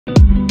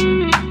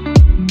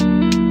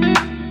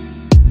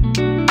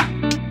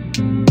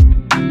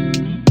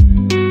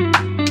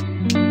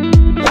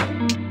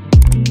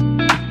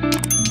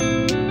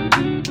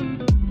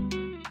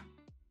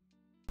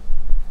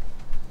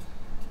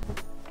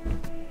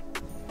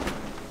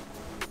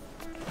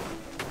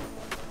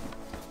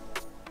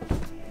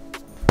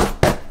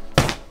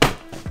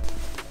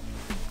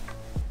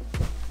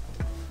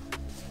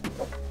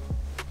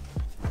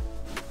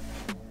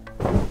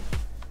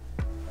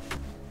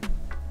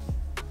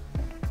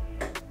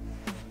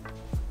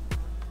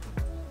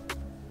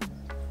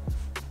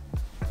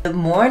Good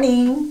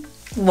morning.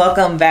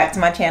 Welcome back to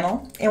my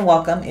channel, and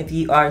welcome if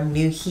you are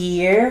new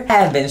here. I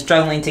have been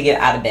struggling to get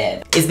out of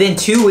bed. It's been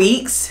 2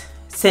 weeks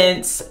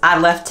since I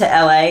left to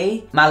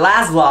LA. My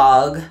last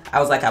vlog,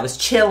 I was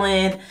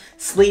chilling,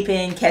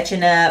 sleeping,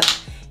 catching up,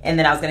 and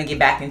then I was gonna get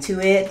back into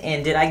it.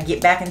 And did I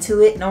get back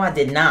into it? No, I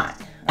did not.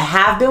 I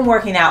have been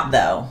working out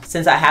though.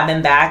 Since I have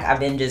been back, I've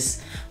been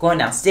just going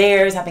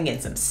downstairs. I've been getting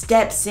some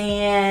steps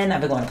in.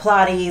 I've been going to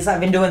Pilates. I've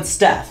been doing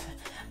stuff.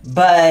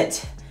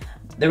 But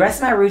the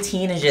rest of my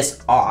routine is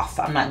just off.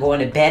 I'm not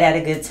going to bed at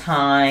a good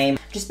time.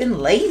 I've just been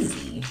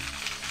lazy.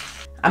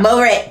 I'm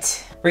over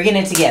it. We're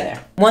getting it together.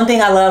 One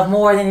thing I love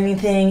more than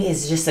anything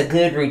is just a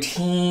good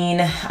routine.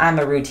 I'm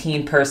a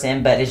routine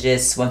person, but it's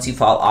just once you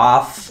fall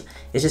off,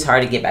 it's just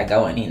hard to get back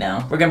going, you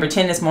know? We're gonna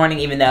pretend this morning,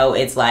 even though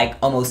it's like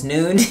almost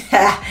noon.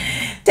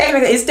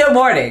 Technically, it's still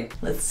morning.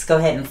 Let's go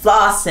ahead and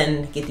floss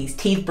and get these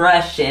teeth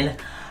brushed and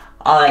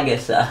all that good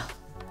stuff.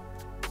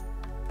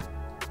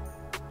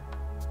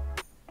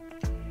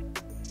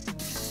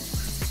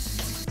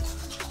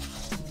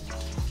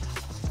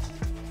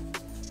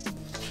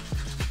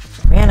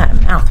 Ran out of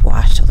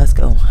mouthwash, so let's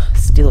go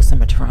steal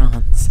some of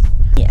Tron's.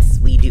 Yes,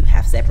 we do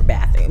have separate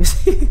bathrooms.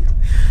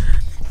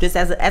 Just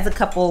as a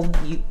couple,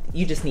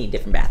 you just need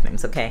different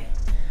bathrooms, okay?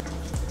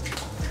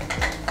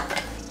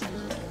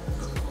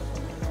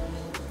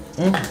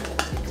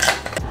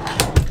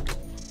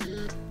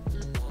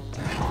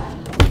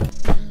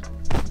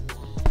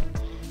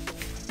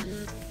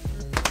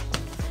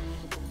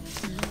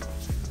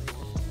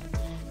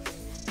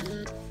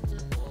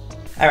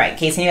 All right, in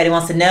case anybody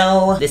wants to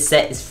know, this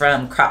set is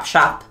from Crop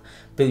Shop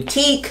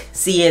Boutique,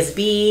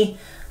 CSB.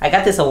 I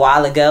got this a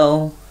while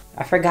ago.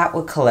 I forgot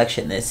what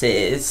collection this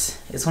is.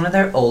 It's one of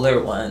their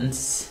older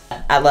ones.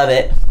 I love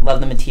it,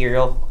 love the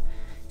material.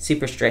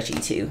 Super stretchy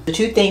too. The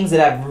two things that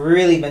I've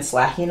really been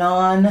slacking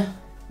on,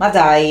 my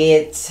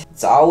diet.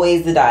 It's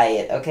always the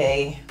diet,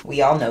 okay?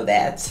 We all know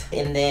that.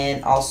 And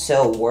then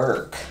also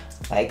work.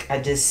 Like,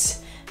 I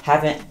just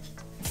haven't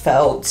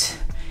felt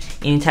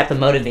any type of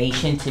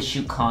motivation to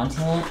shoot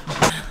content.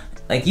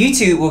 Like,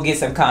 YouTube will get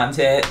some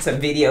content,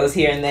 some videos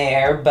here and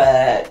there,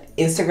 but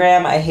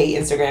Instagram, I hate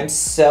Instagram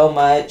so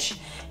much.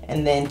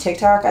 And then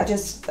TikTok, I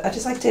just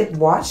like to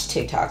watch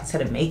TikTok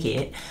instead of make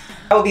it.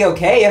 I would be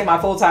okay if my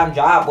full-time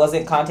job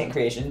wasn't content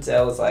creation,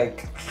 so it's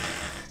like,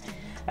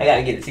 I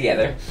gotta get it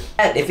together.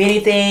 If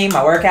anything,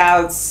 my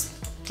workouts,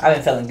 I've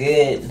been feeling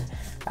good.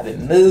 I've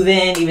been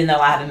moving, even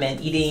though I haven't been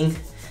eating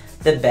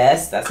the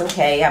best, that's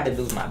okay. I've been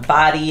moving my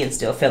body and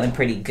still feeling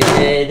pretty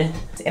good.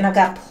 And I've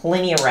got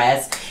plenty of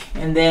rest.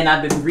 And then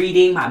I've been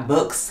reading my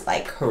books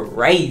like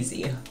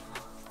crazy.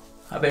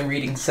 I've been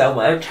reading so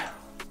much.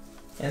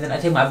 And then I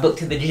take my book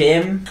to the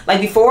gym. Like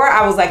before,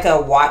 I was like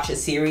a watch a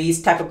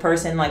series type of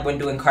person, like when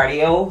doing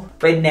cardio.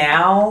 But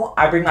now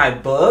I bring my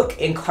book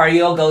and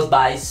cardio goes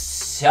by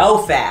so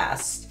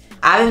fast.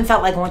 I haven't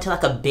felt like going to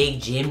like a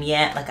big gym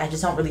yet. Like I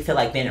just don't really feel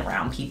like being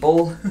around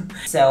people.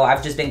 So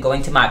I've just been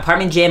going to my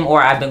apartment gym,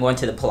 or I've been going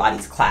to the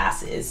Pilates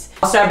classes.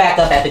 I'll start back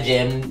up at the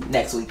gym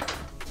next week.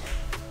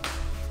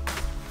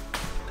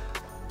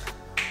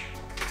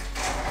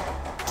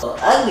 A little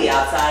ugly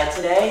outside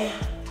today.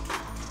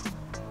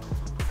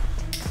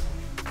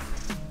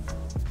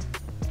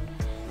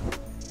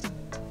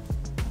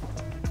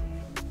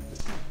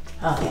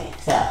 Okay,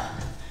 so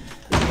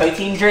the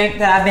protein drink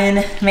that I've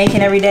been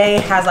making every day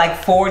has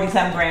like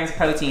 47 grams of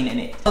protein in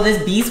it. So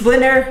this Beast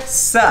blender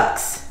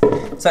sucks.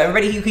 So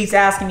everybody who keeps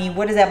asking me,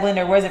 what is that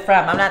blender, where's it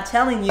from? I'm not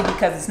telling you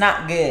because it's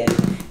not good.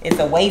 It's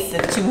a waste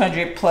of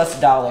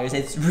 $200+.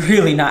 It's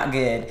really not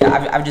good.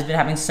 I've just been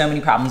having so many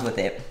problems with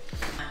it.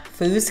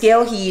 Food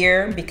scale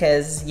here,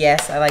 because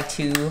yes, I like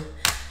to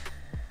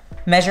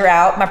measure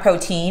out my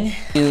protein.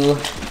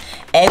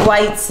 Egg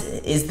whites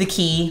is the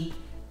key.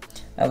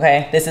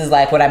 Okay, this is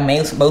like what I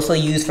mostly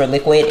use for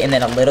liquid, and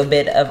then a little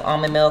bit of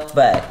almond milk,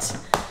 but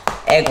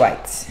egg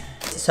whites.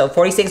 So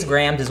 46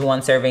 grams is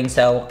one serving,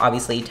 so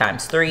obviously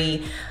times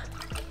 3.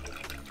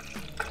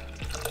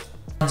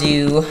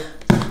 Do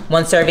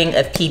one serving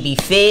of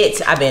PB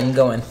Fit. I've been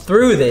going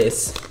through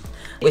this,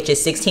 which is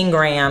 16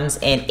 grams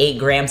and 8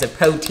 grams of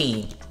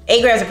protein.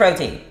 8 grams of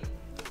protein.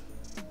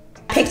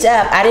 Picked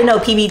up, I didn't know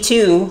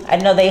PB2, I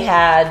didn't know they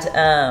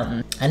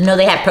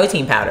had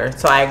protein powder.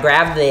 So I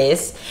grabbed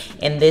this,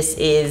 and this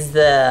is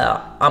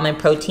the almond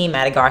protein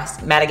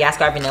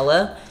Madagascar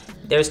vanilla.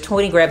 There's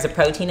 20 grams of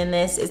protein in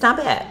this. It's not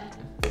bad.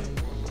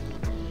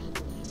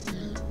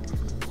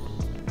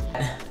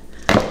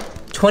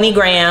 20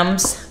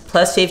 grams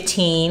plus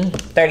 15,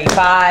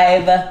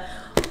 35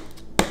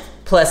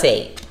 plus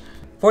 8.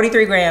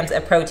 43 grams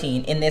of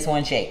protein in this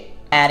one shake.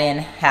 Add in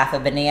half a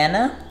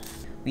banana.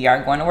 We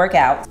are going to work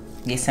out.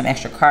 Get some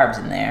extra carbs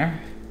in there.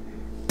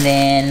 And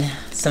then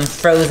some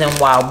frozen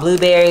wild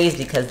blueberries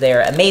because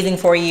they're amazing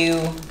for you.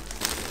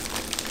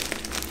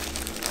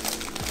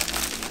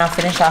 I'll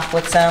finish off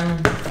with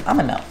some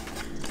almond milk.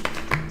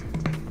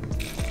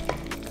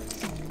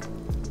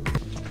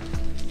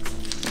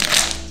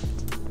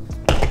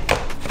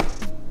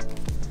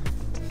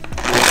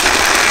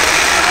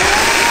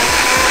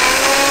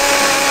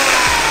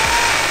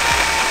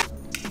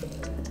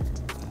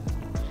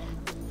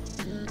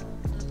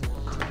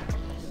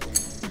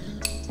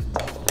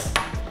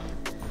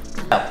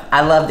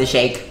 I love the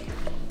shake.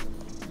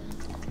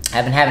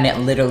 I've been having it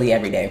literally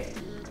every day.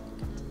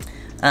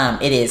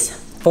 It is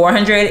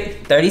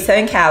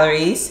 437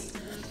 calories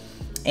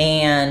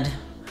and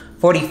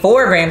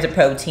 44 grams of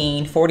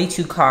protein,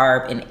 42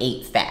 carb, and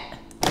 8 fat.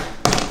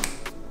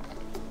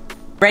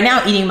 Right now,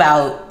 I'm eating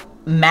about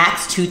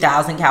max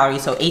 2,000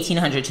 calories, so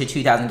 1,800 to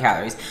 2,000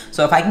 calories.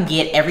 So if I can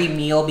get every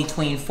meal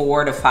between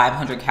 400 to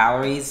 500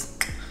 calories,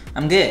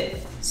 I'm good.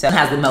 So it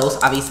has the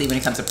most, obviously, when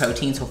it comes to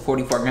protein, so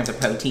 44 grams of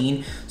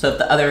protein. So if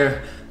the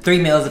other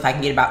 3 meals, if I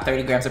can get about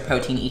 30 grams of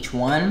protein each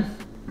one,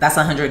 that's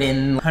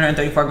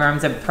 134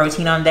 grams of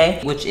protein on a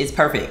day, which is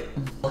perfect.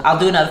 I'll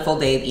do another full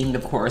day of eating,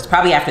 of course,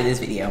 probably after this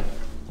video.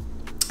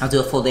 I'll do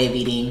a full day of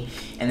eating,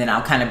 and then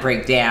I'll kind of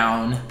break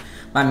down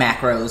my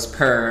macros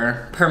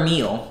per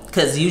meal.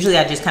 Because usually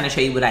I just kind of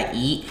show you what I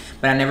eat,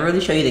 but I never really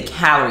show you the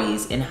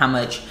calories and how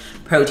much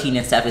protein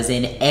and stuff is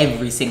in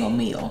every single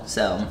meal.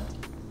 So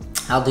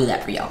I'll do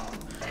that for y'all.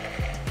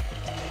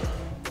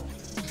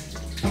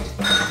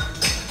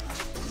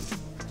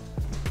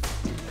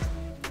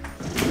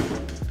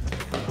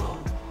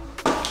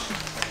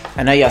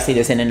 I know y'all see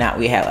this in and out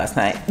we had last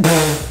night.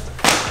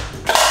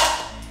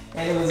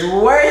 And it was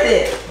worth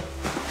it.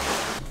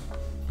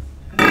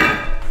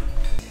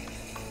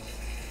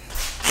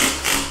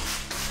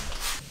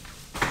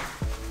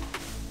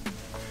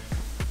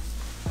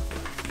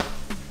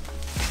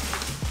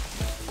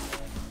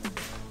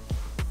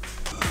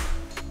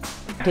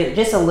 Did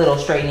just a little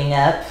straightening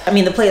up. I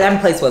mean, the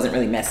place wasn't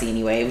really messy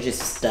anyway. It was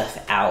just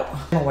stuff out.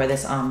 I'm gonna wear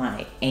this on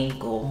my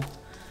ankle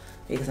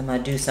because I'm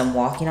gonna do some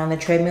walking on the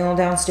treadmill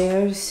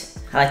downstairs.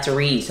 I like to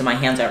read, so my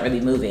hands aren't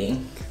really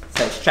moving.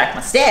 So to track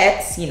my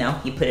steps, you know,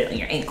 you put it on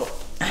your ankle.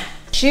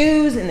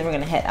 Shoes, and then we're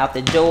gonna head out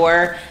the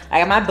door. I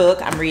got my book.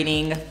 I'm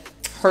reading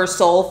Her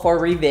Soul for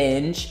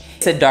Revenge.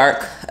 It's a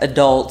dark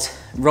adult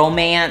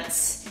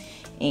romance,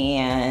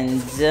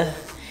 and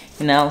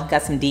you know,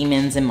 got some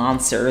demons and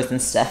monsters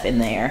and stuff in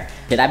there.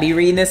 Should I be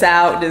reading this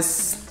out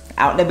just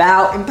out and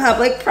about in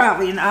public?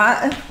 Probably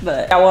not,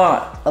 but I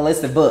want a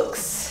list of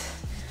books.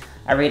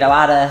 I read a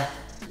lot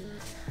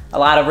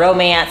of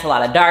romance, a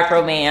lot of dark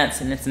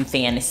romance, and then some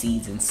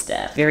fantasies and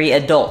stuff. Very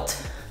adult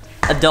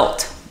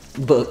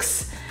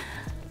books,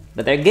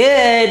 but they're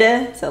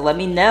good. So let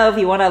me know if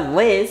you want a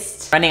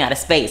list. Running out of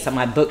space on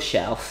my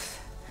bookshelf.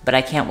 But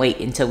I can't wait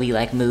until we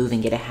like move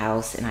and get a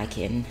house and I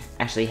can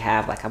actually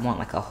have like, I want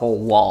like a whole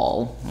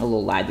wall, a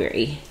little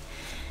library.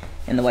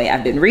 And the way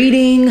I've been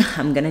reading,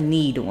 I'm gonna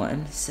need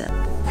one, so.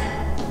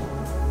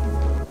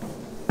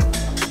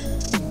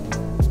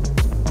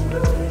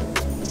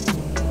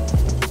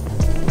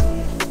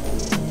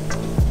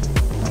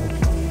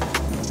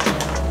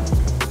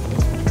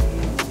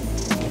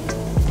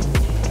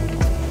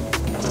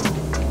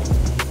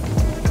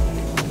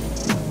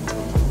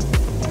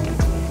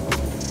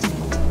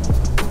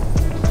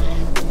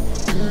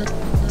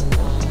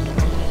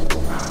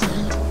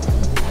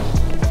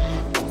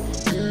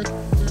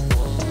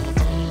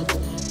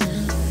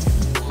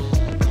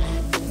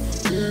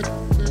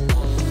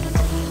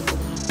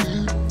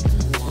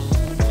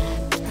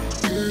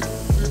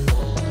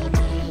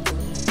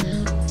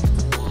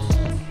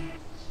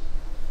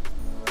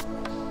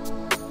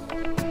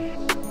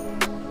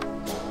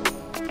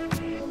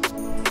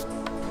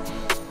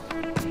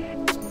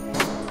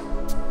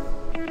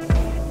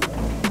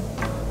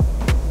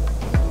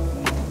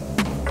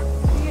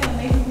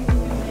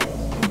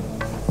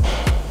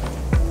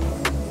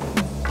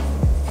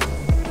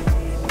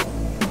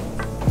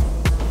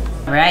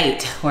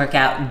 Right,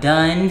 workout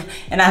done.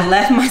 And I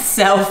left my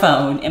cell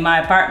phone in my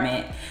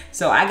apartment.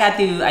 So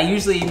I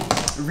usually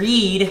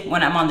read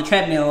when I'm on the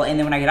treadmill, and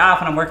then when I get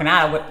off, when I'm working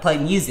out, I would play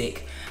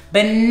music.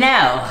 But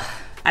no,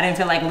 I didn't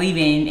feel like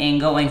leaving and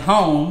going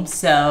home,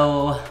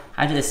 so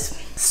I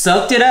just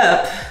soaked it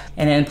up.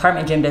 And then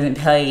apartment gym doesn't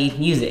play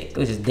music. It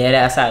was just dead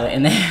ass silent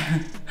in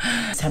there.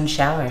 It's time to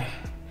shower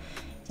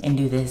and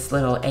do this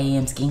little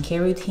AM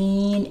skincare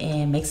routine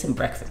and make some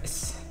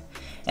breakfast.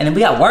 And then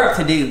we got work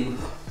to do.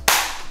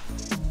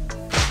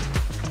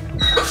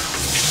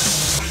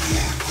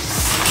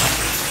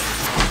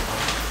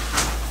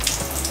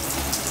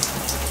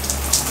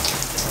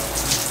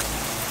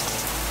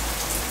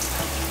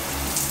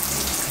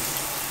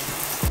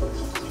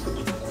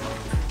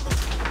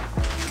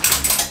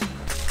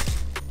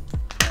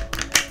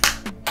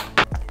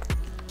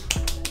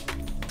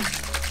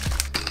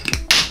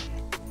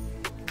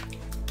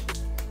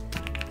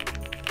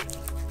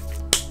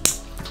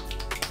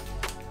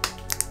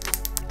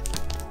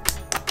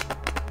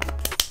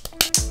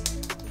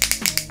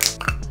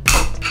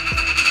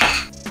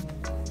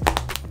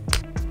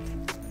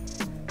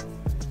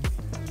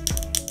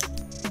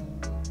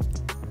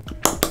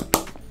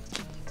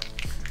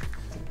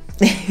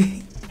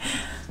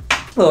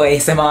 Little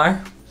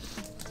ASMR.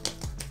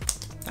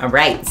 All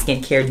right,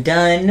 skincare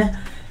done.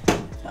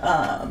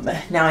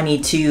 Now I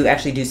need to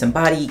actually do some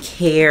body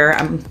care.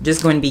 I'm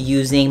just going to be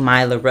using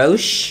my La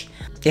Roche.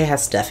 It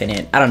has stuff in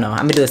it. I don't know.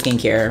 I'm gonna do a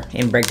skincare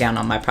and break down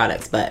all my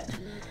products, but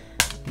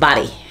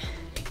body.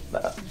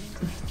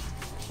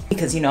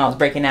 Because you know I was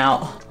breaking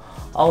out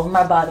all over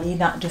my body,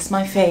 not just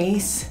my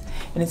face.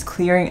 And it's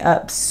clearing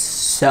up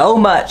so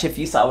much if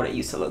you saw what it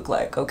used to look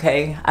like,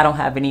 okay? I don't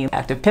have any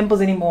active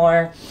pimples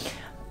anymore.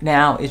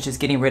 Now it's just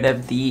getting rid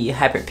of the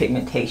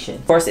hyperpigmentation.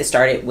 Of course, it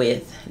started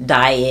with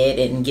diet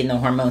and getting the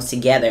hormones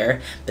together,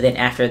 but then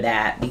after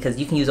that, because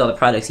you can use all the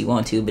products you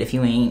want to, but if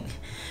you ain't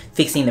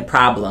fixing the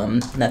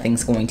problem,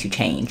 nothing's going to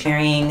change.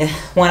 Wearing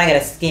one, I got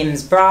a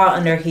Skims bra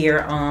under here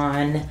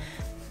on.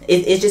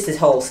 It's just this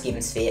whole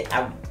Skims fit.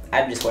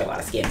 I just wear a lot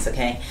of Skims,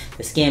 okay?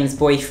 The Skims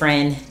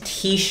boyfriend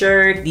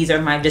t-shirt. These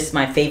are just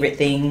my favorite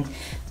thing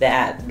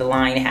that the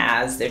line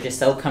has. They're just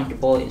so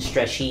comfortable and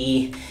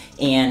stretchy,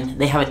 and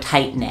they have a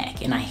tight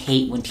neck, and I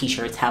hate when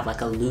t-shirts have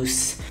like a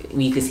loose,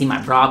 you can see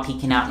my bra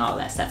peeking out and all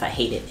that stuff. I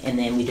hate it. And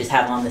then we just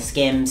have on the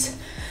Skims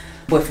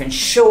boyfriend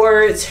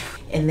shorts,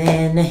 and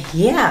then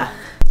yeah,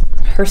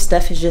 her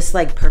stuff is just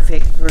like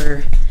perfect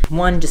for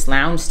one, just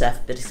lounge stuff,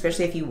 but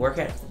especially if you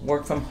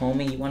work from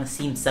home and you want to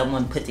seem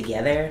someone put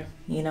together,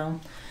 you know.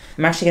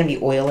 I'm actually gonna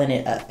be oiling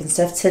it up and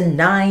stuff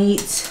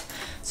tonight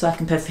so I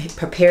can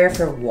prepare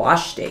for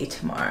wash day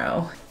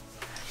tomorrow.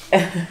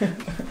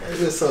 It's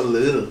just so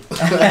little.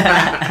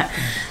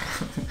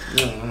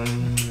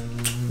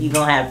 You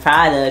gonna have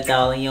product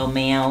all in your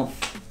mouth.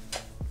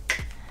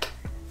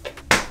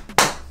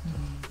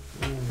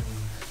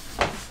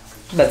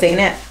 About taking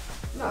that?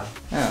 No.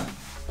 Oh.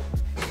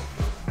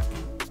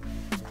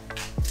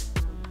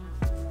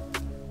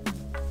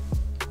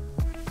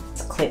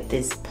 Let's clip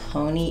this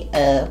pony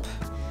up.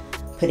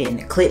 Put it in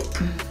the clip.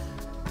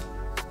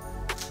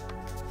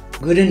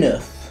 Good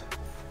enough.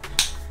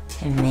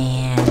 And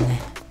then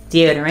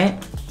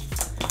deodorant.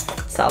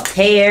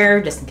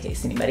 Saltaire, just in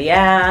case anybody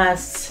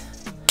asks.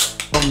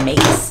 We'll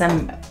make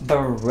some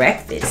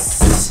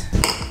breakfast.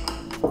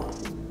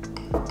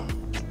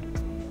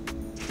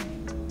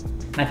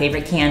 My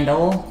favorite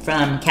candle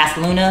from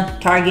Casaluna,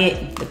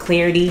 Target, the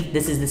Clarity.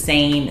 This is the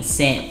same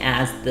scent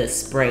as the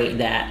spray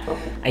that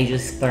I usually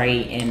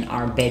spray in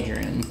our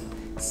bedroom.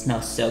 It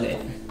smells so good.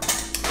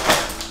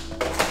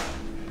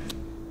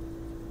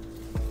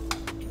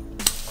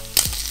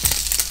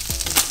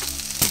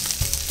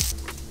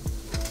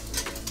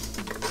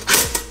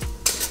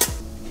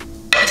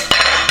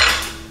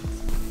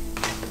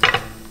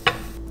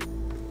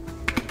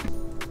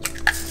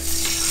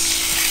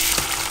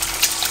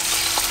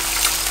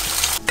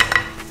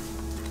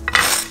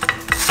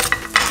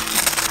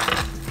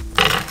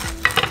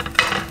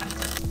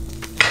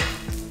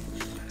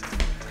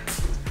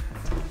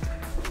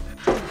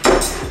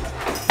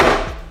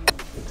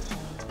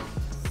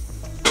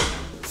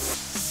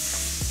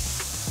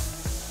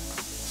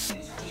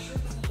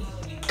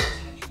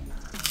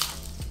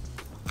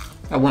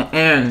 I went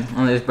in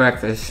on this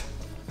breakfast.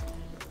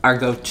 Our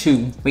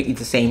go-to, we eat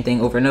the same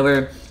thing over and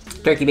over.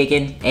 Turkey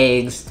bacon,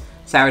 eggs,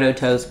 sourdough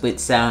toast with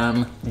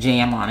some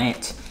jam on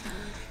it.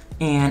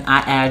 And I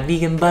add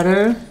vegan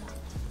butter.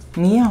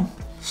 Yeah,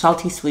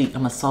 salty sweet.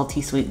 I'm a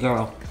salty sweet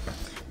girl.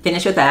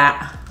 Finish with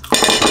that.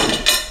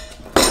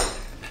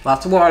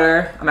 Lots of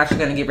water. I'm actually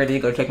gonna get ready to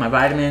go take my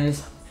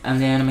vitamins.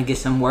 And then I'm gonna get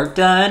some work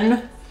done.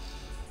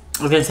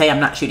 I was gonna say I'm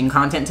not shooting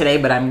content today,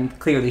 but I'm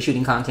clearly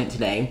shooting content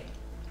today.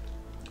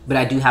 But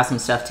I do have some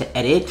stuff to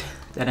edit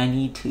that I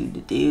need to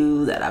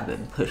do that I've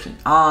been pushing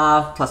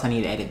off. Plus I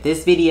need to edit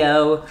this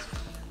video.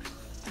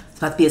 It's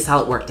about to be a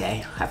solid work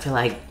day. I feel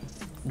like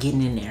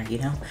getting in there, you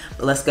know?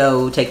 But let's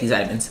go take these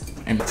vitamins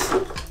and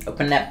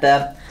open up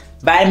the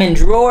vitamin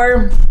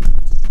drawer.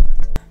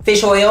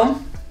 Fish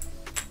oil.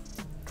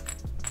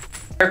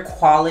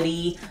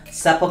 Quality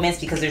supplements,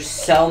 because there's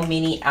so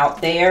many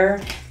out there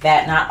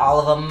that not all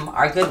of them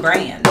are good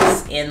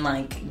brands and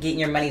like getting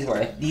your money's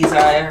worth. These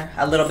are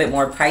a little bit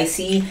more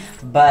pricey,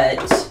 but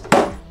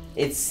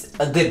it's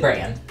a good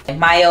brand.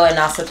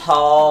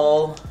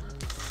 Myo-inositol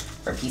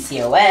for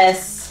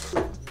PCOS,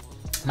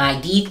 my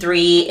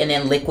D3, and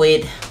then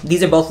liquid.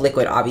 These are both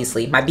liquid,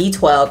 obviously. My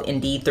B12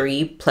 and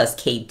D3 plus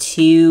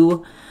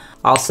K2,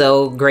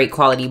 also great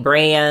quality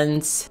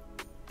brands.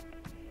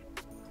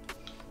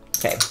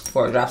 Okay,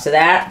 4 drops of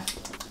that.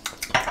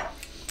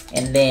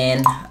 And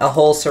then a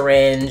whole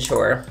syringe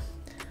or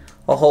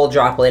a whole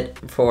droplet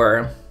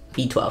for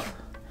B12.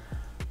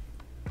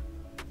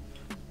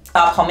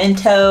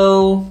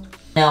 Palmetto.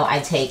 No, I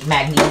take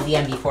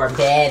magnesium before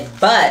bed,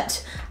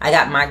 but I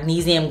got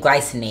magnesium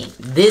glycinate.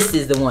 This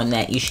is the one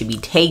that you should be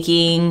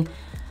taking.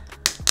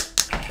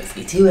 Let's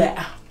get to it.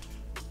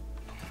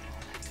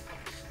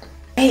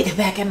 Hey,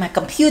 back at my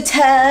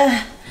computer.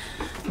 I'm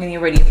gonna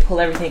get ready to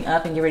pull everything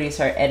up and get ready to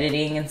start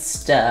editing and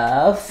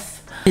stuff.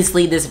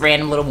 Honestly, this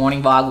random little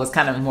morning vlog was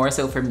kind of more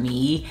so for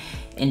me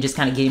and just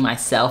kind of getting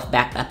myself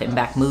back up and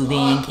back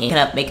moving, getting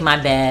up, making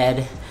my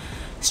bed,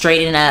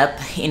 straightening up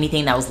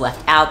anything that was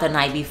left out the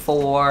night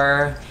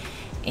before,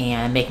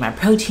 and make my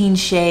protein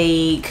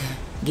shake,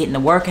 getting the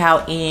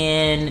workout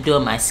in,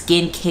 doing my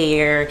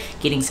skincare,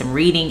 getting some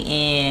reading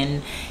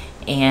in,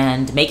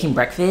 and making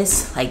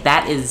breakfast. Like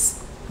that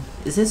is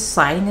this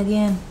sliding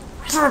again?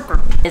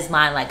 Is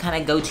my like kind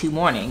of go-to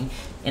morning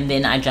and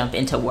then I jump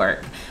into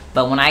work.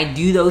 But when I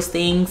do those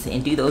things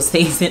and do those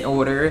things in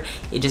order,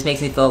 it just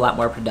makes me feel a lot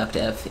more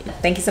productive.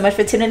 Thank you so much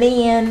for tuning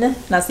in, and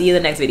I'll see you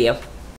in the next video.